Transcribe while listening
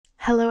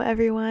Hello,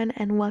 everyone,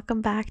 and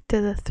welcome back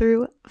to the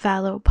Through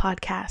Valo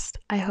podcast.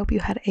 I hope you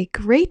had a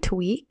great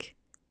week.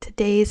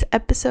 Today's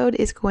episode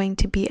is going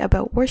to be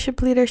about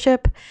worship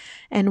leadership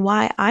and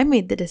why I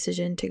made the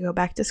decision to go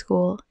back to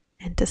school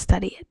and to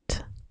study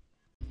it.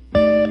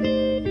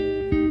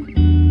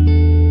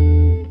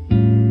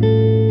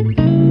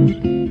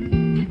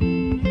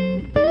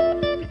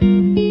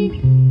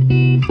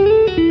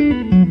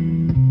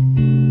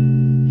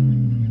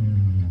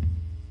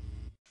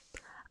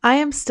 I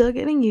am still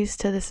getting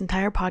used to this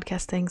entire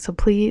podcast thing, so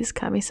please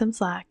cut me some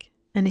slack.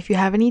 And if you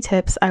have any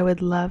tips, I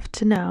would love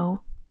to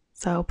know.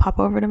 So pop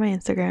over to my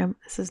Instagram.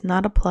 This is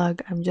not a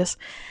plug. I'm just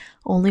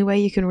only way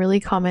you can really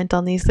comment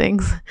on these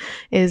things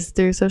is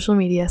through social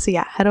media. So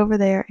yeah, head over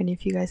there. And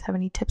if you guys have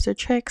any tips or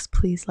tricks,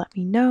 please let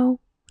me know.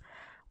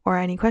 Or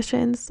any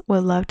questions,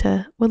 would love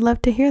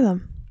to hear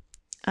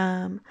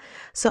them.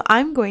 So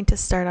I'm going to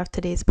start off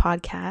today's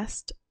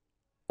podcast.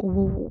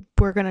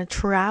 We're going to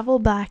travel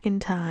back in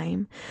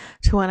time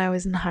to when I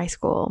was in high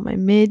school, my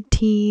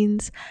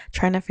mid-teens,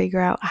 trying to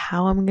figure out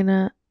how I'm going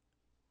to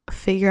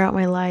figure out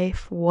my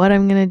life, what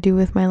I'm going to do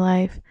with my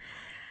life.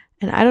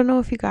 And I don't know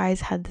if you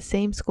guys had the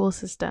same school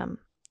system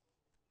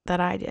that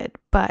I did,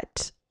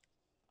 but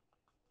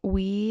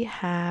we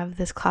have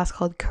this class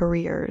called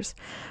careers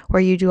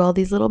where you do all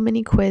these little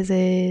mini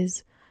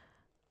quizzes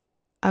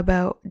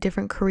about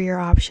different career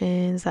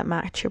options that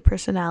match your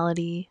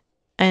personality.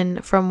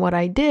 And from what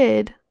I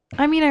did,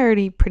 I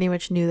already pretty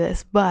much knew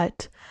this,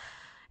 but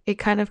it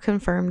kind of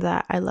confirmed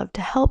that I love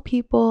to help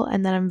people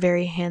and that I'm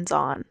very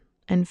hands-on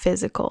and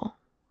physical.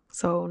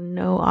 So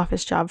no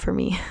office job for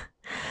me.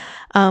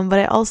 But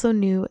I also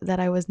knew that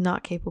I was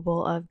not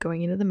capable of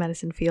going into the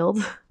medicine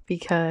field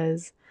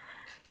because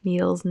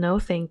needles, no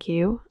thank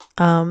you.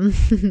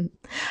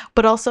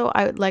 But also,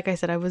 like I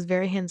said, I was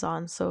very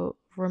hands-on. So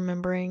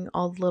remembering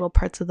all the little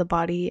parts of the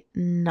body,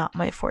 not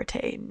my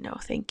forte. No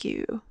thank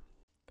you.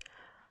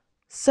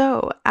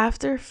 So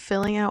after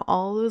filling out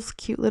all those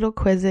cute little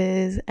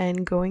quizzes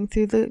and going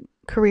through the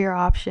career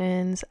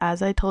options,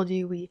 as I told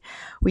you,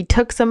 we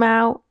took some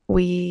out,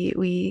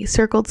 we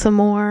circled some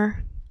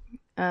more.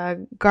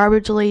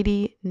 Garbage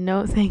lady,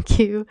 no thank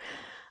you.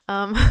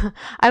 I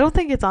don't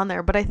think it's on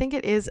there, but I think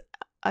it is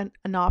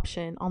an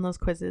option on those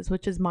quizzes,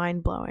 which is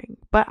mind-blowing.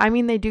 But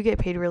they do get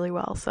paid really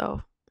well,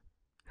 so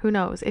who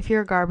knows? If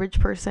you're a garbage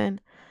person,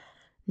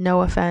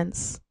 no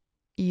offense,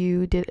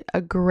 you did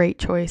a great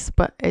choice,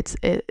 but it's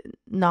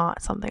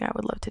not something I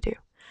would love to do.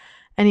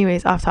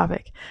 Anyways, off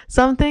topic.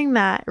 Something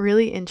that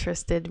really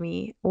interested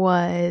me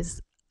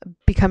was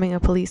becoming a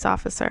police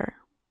officer.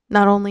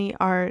 Not only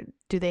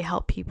do they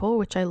help people,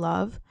 which I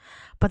love,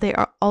 but they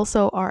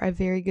also are a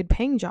very good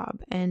paying job.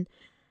 And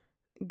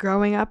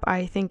growing up,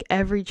 I think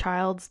every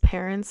child's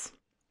parents,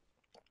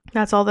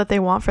 that's all that they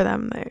want for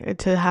them,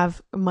 to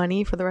have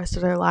money for the rest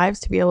of their lives,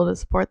 to be able to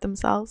support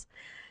themselves.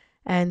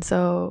 And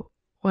so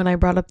when I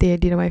brought up the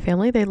idea to my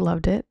family, they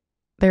loved it.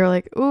 They were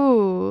like,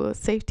 ooh,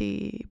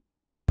 safety,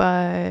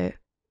 but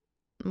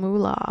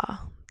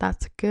moolah,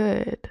 that's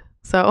good.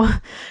 So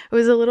it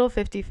was a little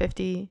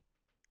 50-50.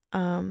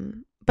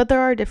 But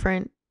there are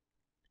different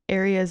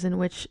areas in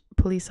which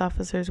police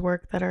officers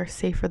work that are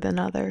safer than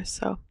others.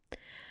 So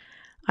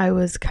I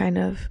was kind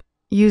of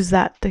use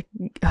that to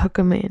hook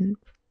them in,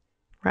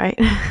 right?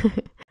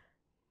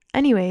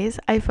 Anyways,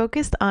 I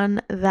focused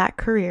on that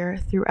career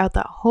throughout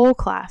that whole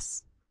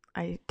class.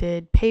 I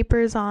did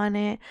papers on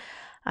it.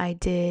 I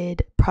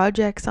did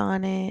projects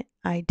on it.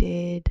 I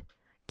did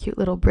cute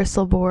little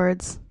bristle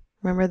boards.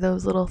 Remember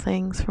those little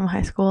things from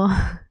high school?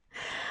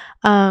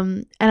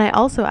 And I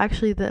also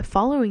actually the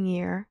following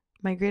year,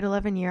 my grade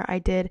 11 year, I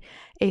did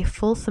a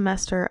full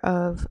semester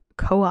of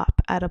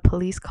co-op at a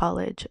police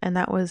college, and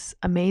that was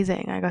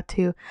amazing. I got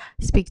to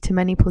speak to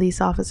many police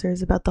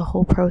officers about the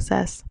whole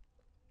process.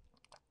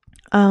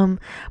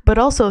 But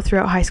also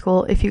throughout high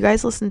school, if you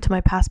guys listen to my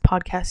past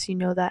podcasts, you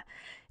know that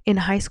in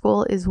high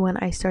school is when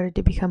I started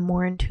to become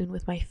more in tune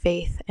with my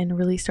faith and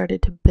really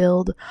started to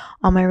build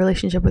on my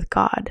relationship with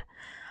God.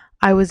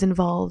 I was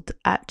involved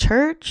at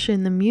church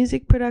in the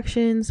music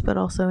productions, but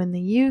also in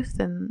the youth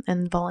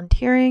and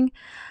volunteering,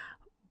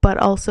 but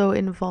also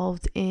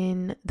involved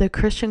in the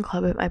Christian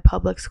club at my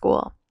public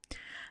school.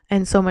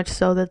 And so much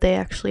so that they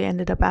actually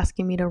ended up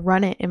asking me to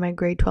run it in my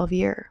grade 12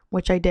 year,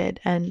 which I did,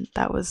 and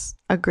that was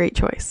a great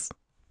choice.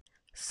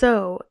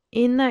 So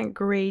in that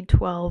grade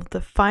 12,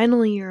 the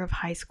final year of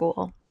high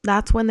school,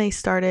 that's when they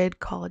started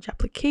college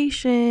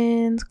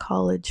applications,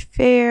 college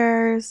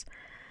fairs,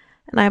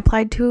 and I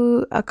applied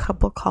to a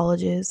couple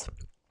colleges,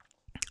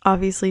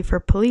 obviously for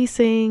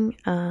policing,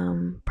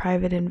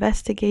 private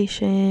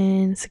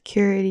investigation,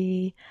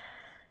 security,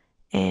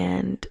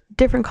 and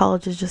different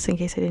colleges just in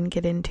case I didn't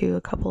get into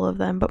a couple of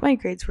them. But my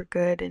grades were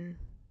good and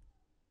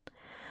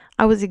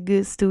I was a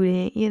good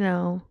student,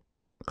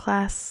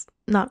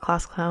 not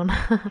class clown.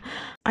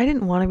 I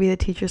didn't want to be the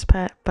teacher's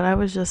pet, but I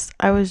was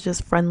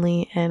just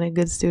friendly and a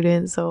good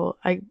student. So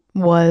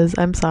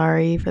I'm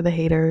sorry for the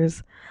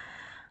haters.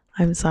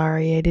 I'm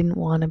sorry. I didn't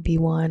want to be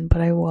one,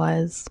 but I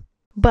was.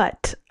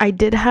 But I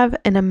did have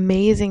an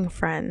amazing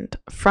friend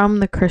from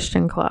the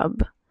Christian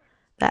club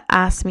that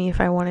asked me if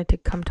I wanted to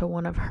come to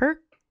one of her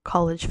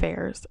college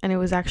fairs, and it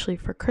was actually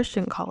for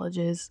Christian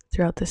colleges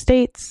throughout the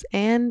States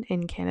and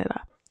in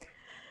Canada.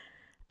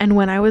 And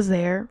when I was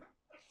there,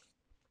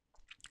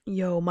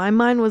 my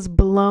mind was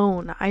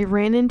blown. I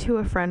ran into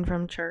a friend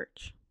from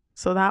church.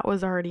 So that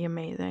was already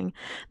amazing.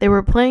 They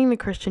were playing the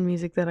Christian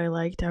music that I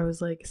liked. I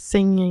was like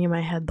singing in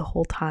my head the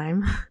whole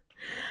time.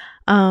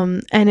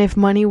 And if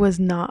money was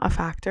not a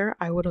factor,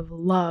 I would have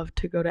loved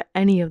to go to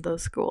any of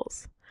those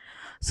schools.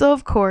 So,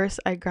 of course,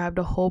 I grabbed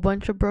a whole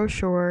bunch of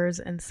brochures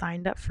and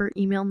signed up for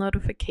email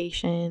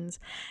notifications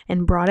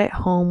and brought it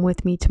home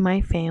with me to my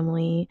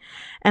family.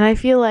 And I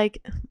feel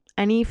like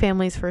any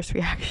family's first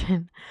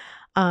reaction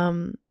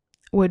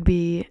would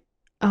be,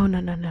 "Oh,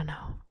 no.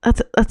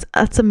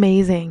 That's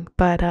amazing,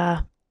 but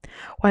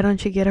why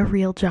don't you get a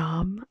real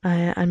job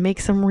and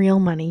make some real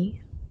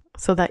money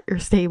so that you're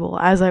stable,"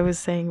 as I was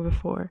saying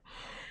before.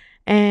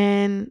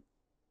 And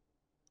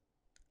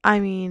I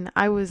mean,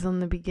 I was in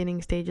the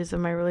beginning stages of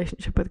my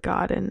relationship with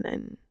God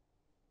and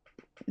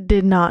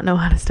did not know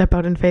how to step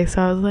out in faith.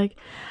 So I was like,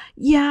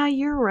 yeah,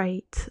 you're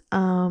right.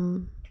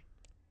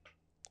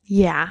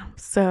 Yeah.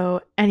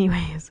 So,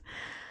 anyways,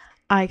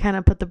 I kind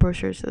of put the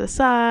brochures to the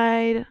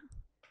side,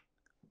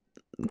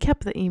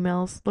 kept the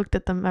emails, looked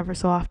at them ever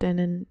so often,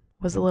 and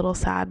was a little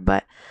sad,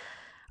 but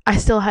I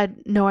still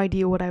had no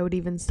idea what I would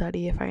even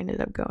study if I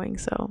ended up going.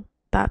 So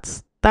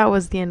that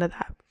was the end of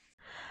that.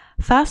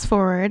 Fast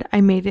forward, I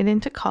made it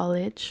into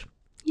college.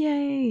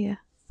 Yay!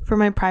 For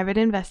my private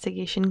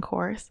investigation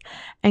course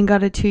and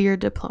got a 2-year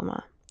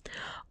diploma.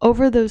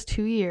 Over those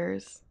 2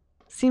 years,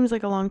 seems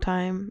like a long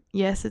time.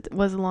 Yes, it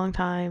was a long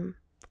time.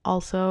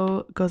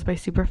 Also goes by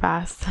super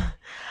fast.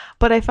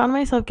 But I found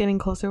myself getting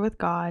closer with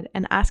God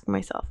and asking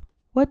myself,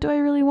 what do I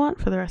really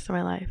want for the rest of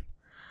my life?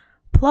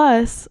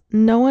 Plus,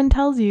 no one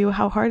tells you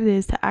how hard it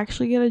is to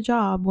actually get a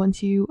job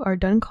once you are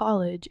done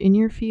college in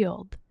your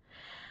field.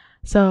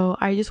 So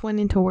I just went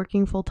into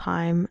working full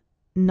time,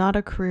 not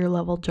a career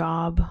level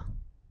job.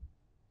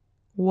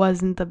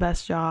 Wasn't the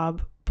best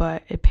job,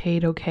 but it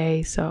paid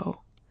okay,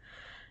 so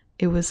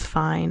it was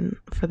fine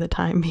for the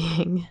time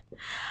being.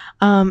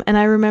 And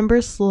I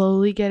remember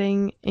slowly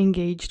getting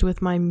engaged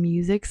with my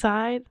music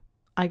side.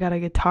 I got a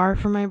guitar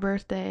for my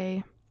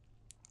birthday,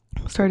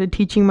 started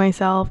teaching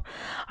myself.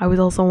 I was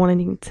also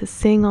wanting to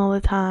sing all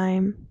the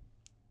time.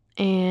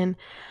 And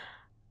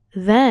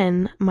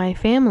then my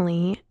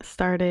family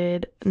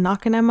started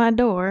knocking at my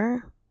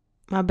door,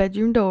 my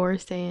bedroom door,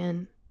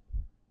 saying,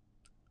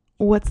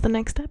 what's the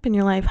next step in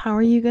your life? How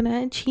are you going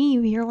to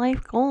achieve your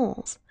life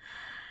goals?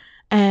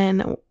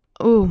 And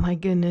oh my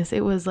goodness,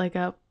 it was like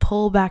a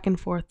pull back and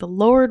forth. The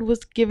Lord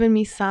was giving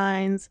me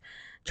signs,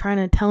 trying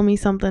to tell me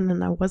something,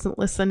 and I wasn't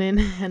listening.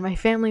 And my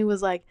family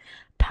was like,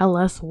 tell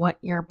us what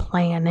your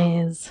plan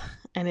is.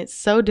 And it's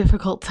so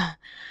difficult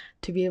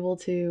to be able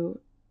to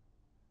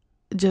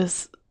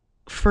just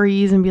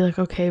freeze and be like,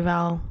 okay,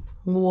 Val,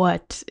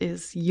 what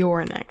is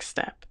your next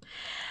step?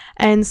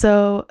 And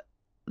so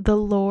the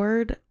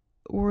Lord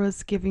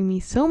was giving me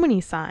so many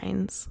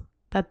signs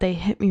that they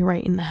hit me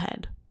right in the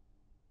head.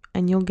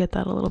 And you'll get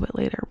that a little bit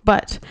later.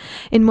 But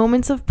in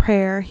moments of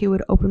prayer, he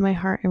would open my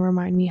heart and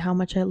remind me how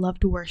much I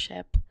loved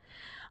worship.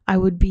 I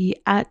would be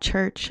at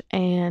church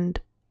and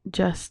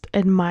just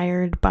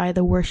admired by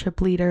the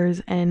worship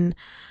leaders and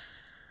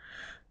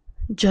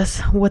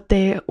just what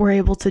they were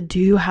able to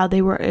do, how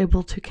they were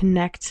able to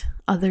connect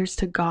others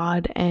to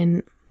God.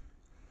 And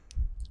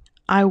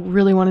I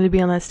really wanted to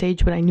be on that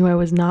stage, but I knew I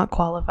was not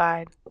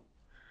qualified.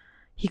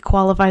 He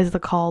qualifies the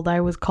called.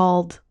 I was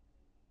called.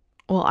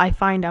 Well, I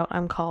find out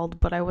I'm called,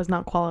 but I was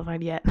not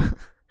qualified yet.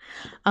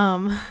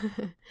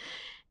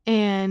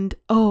 And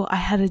I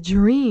had a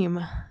dream,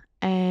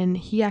 and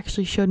he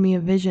actually showed me a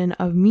vision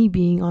of me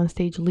being on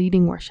stage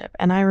leading worship.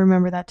 And I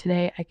remember that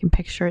today. I can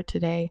picture it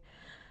today.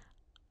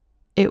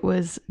 It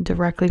was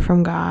directly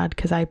from God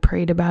because I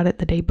prayed about it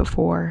the day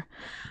before.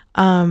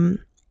 And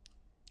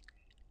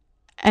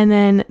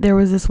then there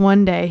was this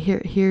one day,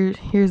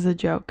 here's a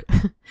joke.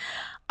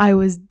 I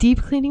was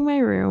deep cleaning my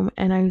room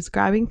and I was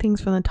grabbing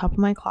things from the top of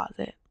my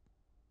closet.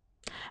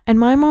 And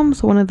my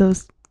mom's one of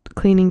those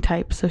cleaning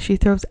types, so she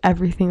throws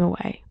everything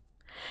away.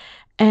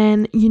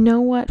 And you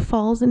know what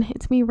falls and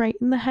hits me right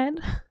in the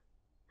head?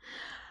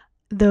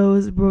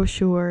 Those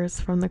brochures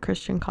from the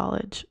Christian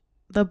college,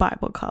 the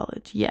Bible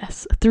college.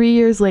 Yes, 3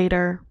 years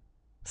later,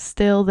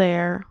 still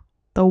there,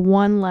 the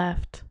one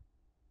left.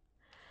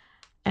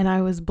 And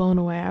I was blown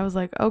away. I was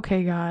like,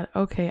 okay, God,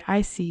 okay,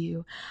 I see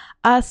you.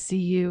 I see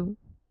you.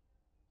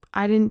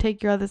 I didn't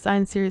take your other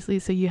sign seriously,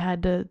 so you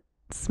had to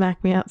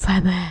smack me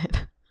outside the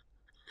head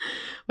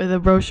with a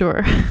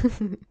brochure.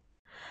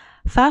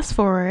 Fast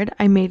forward,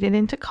 I made it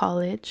into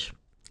college.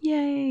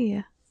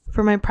 Yay!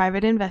 For my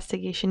private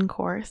investigation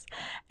course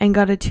and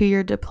got a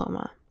 2-year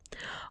diploma.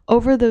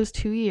 Over those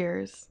 2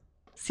 years,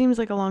 seems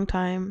like a long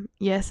time.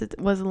 Yes, it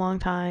was a long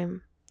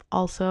time.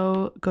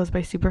 Also goes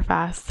by super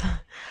fast.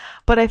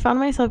 But I found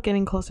myself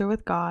getting closer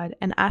with God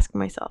and asking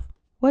myself,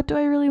 what do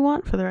I really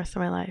want for the rest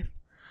of my life?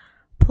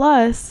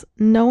 Plus,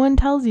 no one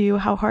tells you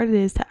how hard it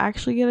is to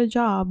actually get a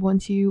job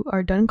once you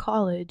are done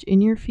college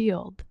in your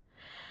field.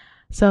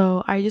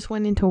 So I just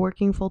went into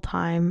working full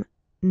time,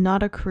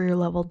 not a career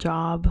level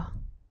job.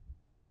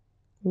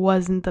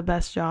 Wasn't the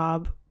best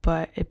job,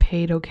 but it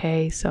paid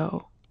okay,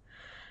 so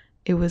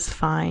it was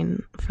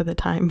fine for the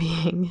time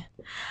being.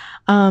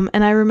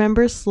 And I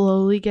remember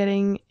slowly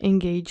getting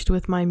engaged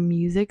with my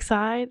music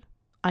side.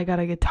 I got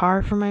a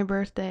guitar for my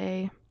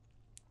birthday,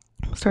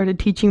 started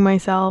teaching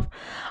myself.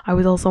 I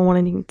was also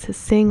wanting to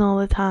sing all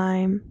the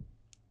time.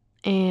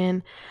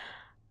 And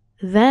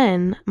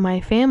then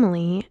my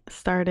family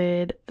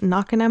started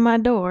knocking at my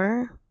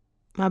door,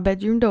 my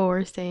bedroom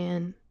door,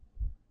 saying,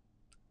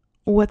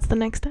 what's the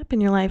next step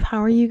in your life?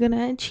 How are you going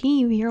to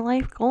achieve your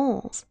life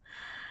goals?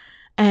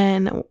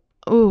 And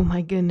oh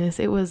my goodness,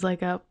 it was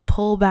like a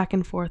pull back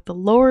and forth. The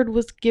Lord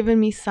was giving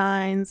me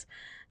signs,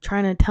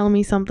 trying to tell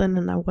me something,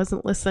 and I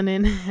wasn't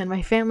listening. And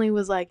my family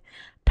was like,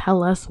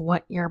 tell us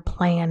what your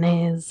plan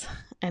is.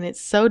 And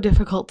it's so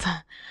difficult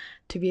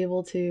to be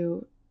able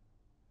to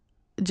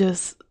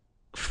just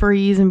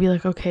freeze and be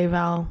like, okay,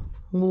 Val,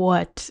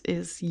 what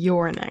is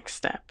your next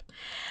step?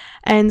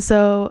 And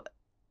so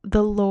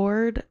the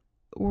Lord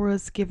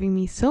was giving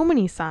me so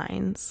many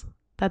signs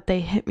that they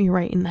hit me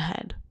right in the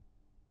head.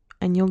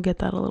 And you'll get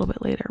that a little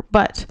bit later.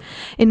 But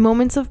in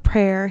moments of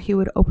prayer, he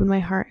would open my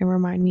heart and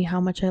remind me how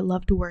much I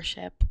loved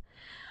worship.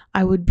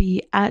 I would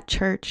be at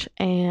church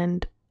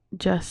and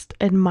just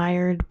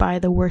admired by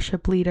the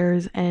worship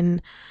leaders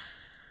and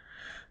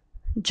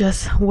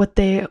just what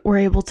they were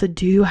able to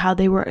do, how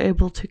they were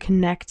able to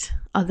connect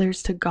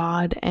others to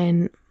God.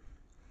 And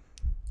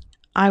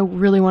I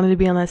really wanted to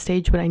be on that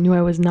stage, but I knew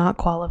I was not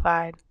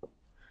qualified.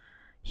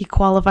 He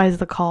qualifies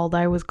the called.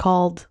 I was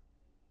called.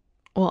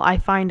 Well, I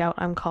find out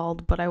I'm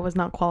called, but I was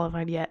not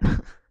qualified yet.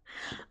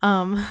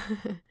 And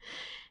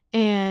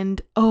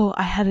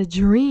I had a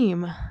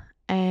dream,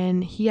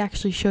 and he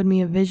actually showed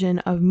me a vision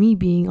of me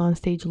being on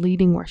stage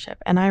leading worship.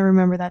 And I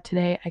remember that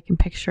today. I can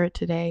picture it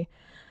today.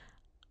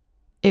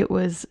 It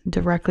was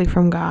directly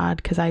from God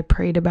because I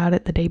prayed about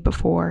it the day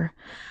before.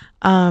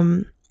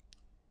 And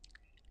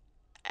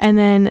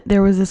then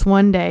there was this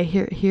one day,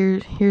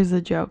 here's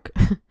the joke.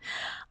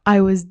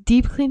 I was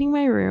deep cleaning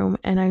my room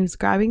and I was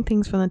grabbing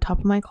things from the top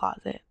of my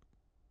closet.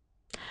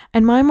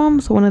 And my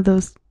mom's one of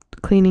those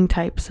cleaning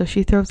types, so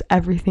she throws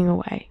everything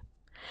away.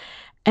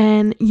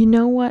 And you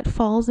know what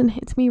falls and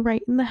hits me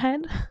right in the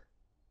head?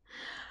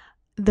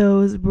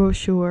 Those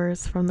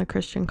brochures from the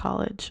Christian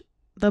college,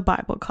 the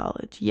Bible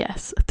college.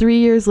 Yes, 3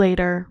 years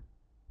later,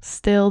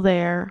 still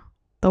there,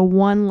 the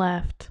one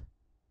left.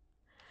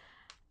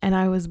 And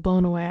I was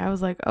blown away. I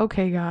was like,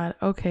 okay, God,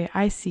 okay,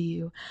 I see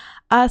you.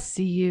 I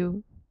see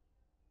you.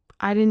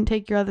 I didn't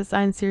take your other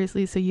signs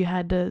seriously, so you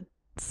had to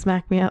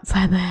smack me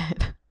outside the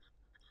head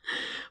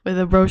with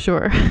a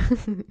brochure.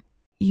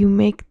 You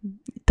make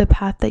the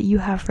path that you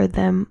have for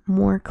them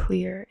more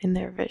clear in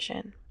their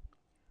vision.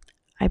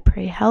 I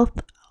pray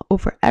health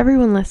over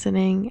everyone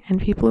listening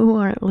and people who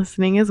aren't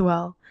listening as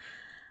well,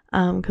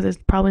 because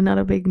it's probably not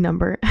a big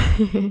number.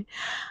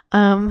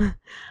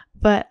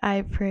 But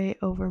I pray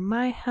over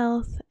my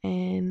health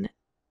and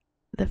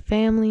the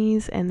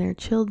families and their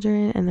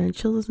children and their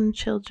children's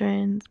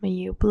children. May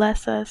you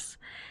bless us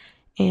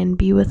and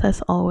be with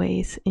us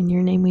always. In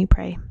your name we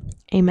pray.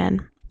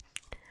 Amen.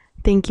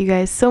 Thank you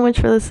guys so much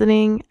for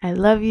listening. I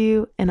love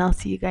you, and I'll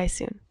see you guys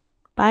soon.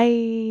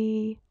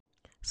 Bye.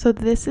 So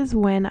this is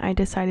when I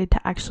decided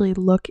to actually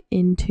look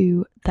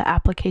into the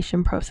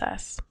application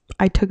process.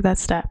 I took that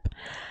step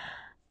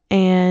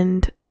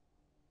and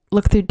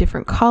looked through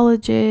different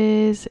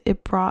colleges.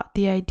 It brought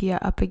the idea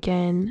up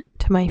again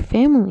to my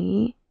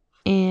family,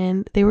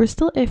 and they were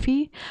still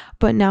iffy,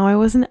 but now I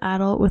was an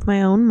adult with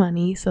my own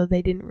money, so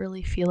they didn't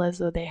really feel as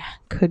though they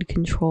could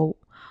control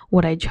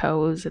what I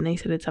chose, and they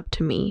said it's up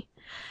to me.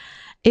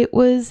 It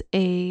was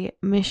a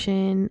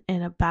mission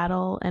and a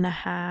battle and a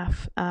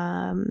half,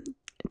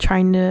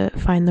 trying to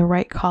find the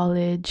right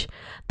college,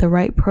 the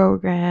right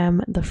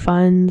program, the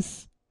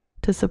funds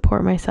to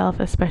support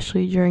myself,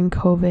 especially during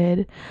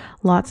COVID.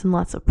 Lots and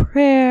lots of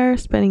prayer,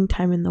 spending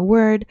time in the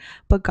Word,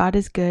 but God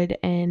is good,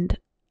 and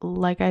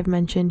like I've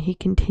mentioned, he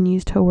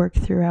continues to work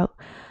throughout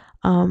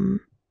my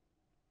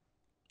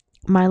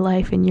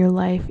life and your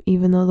life,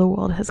 even though the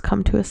world has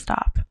come to a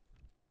stop.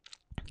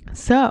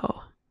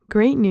 So,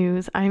 great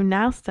news. I'm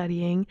now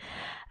studying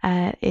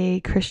at a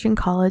Christian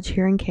college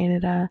here in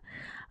Canada.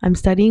 I'm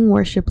studying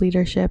worship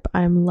leadership.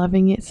 I'm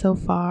loving it so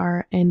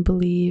far and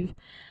believe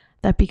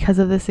that because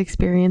of this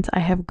experience,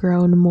 I have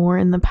grown more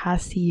in the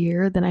past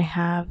year than I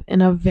have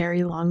in a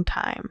very long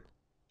time.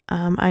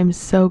 I'm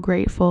so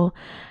grateful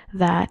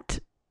that,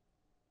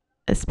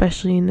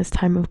 especially in this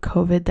time of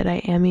COVID, that I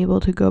am able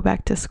to go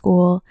back to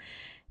school,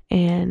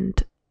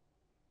 and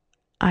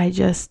I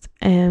just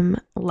am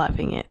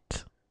loving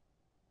it.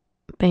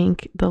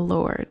 Thank the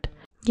Lord.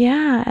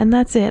 Yeah, and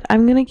that's it.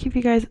 I'm gonna keep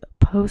you guys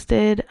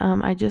posted.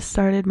 I just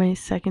started my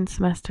second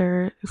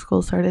semester.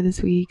 School started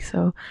this week,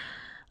 so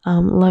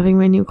Loving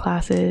my new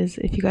classes.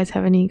 If you guys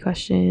have any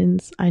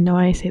questions, I know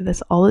I say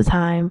this all the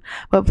time,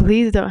 but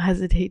please don't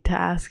hesitate to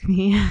ask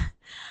me.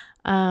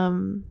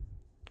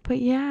 But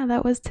yeah,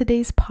 that was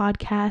today's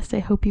podcast. I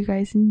hope you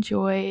guys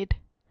enjoyed.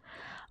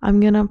 I'm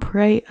gonna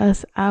pray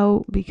us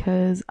out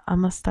because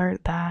I'm gonna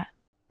start that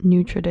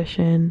new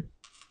tradition.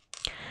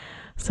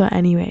 So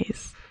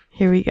anyways,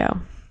 here we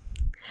go.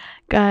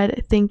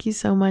 God, thank you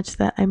so much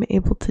that I'm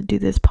able to do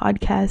this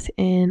podcast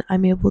and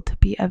I'm able to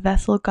be a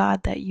vessel,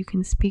 God, that you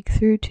can speak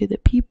through to the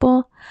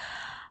people.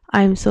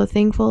 I'm so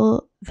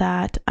thankful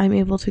that I'm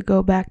able to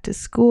go back to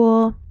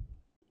school,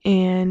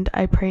 and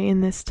I pray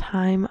in this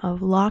time of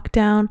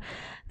lockdown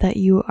that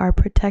you are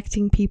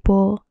protecting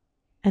people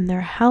and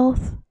their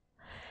health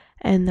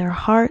and their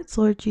hearts,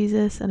 Lord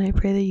Jesus. And I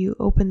pray that you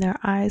open their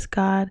eyes,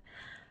 God,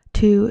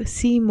 to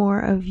see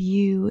more of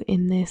you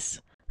in this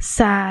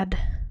sad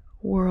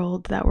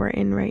world that we're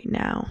in right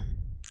now.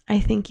 I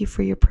thank you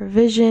for your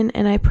provision,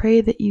 and I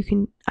pray that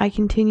I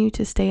continue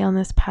to stay on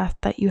this path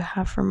that you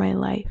have for my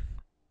life.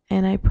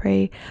 And I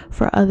pray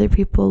for other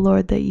people,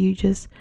 Lord, that you just